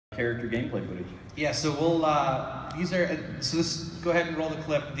character gameplay footage. Yeah, so we'll go ahead and roll the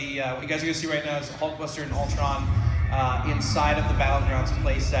clip. What you guys are gonna see right now is Hulkbuster and Ultron inside of the Battlegrounds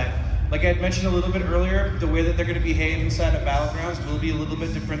playset. Like I had mentioned a little bit earlier, the way that they're gonna behave inside of Battlegrounds will be a little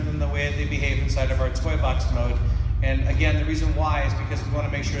bit different than the way they behave inside of our Toy Box mode. And again, the reason why is because we want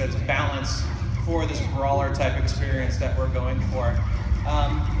to make sure that's balanced for this brawler type experience that we're going for.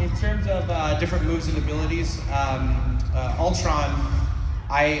 In terms of different moves and abilities, Ultron,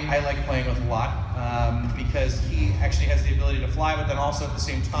 I like playing with a lot because he actually has the ability to fly, but then also at the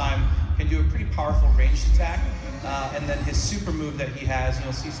same time can do a pretty powerful ranged attack. And then his super move that he has, and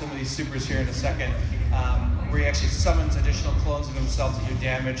you'll see some of these supers here in a second, where he actually summons additional clones of himself to do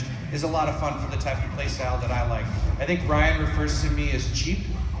damage, is a lot of fun for the type of playstyle that I like. I think Ryan refers to me as cheap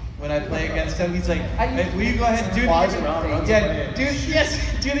when I play against him. He's like, hey, will you go ahead and do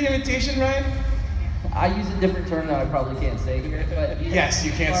do the imitation, Ryan? I use a different term that I probably can't say here, but yes,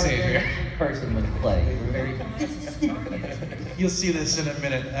 you can't say it here. Person with play. We're very You'll see this in a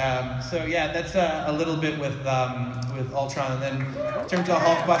minute. So yeah, that's a little bit with Ultron, and then in terms of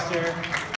Hulkbuster,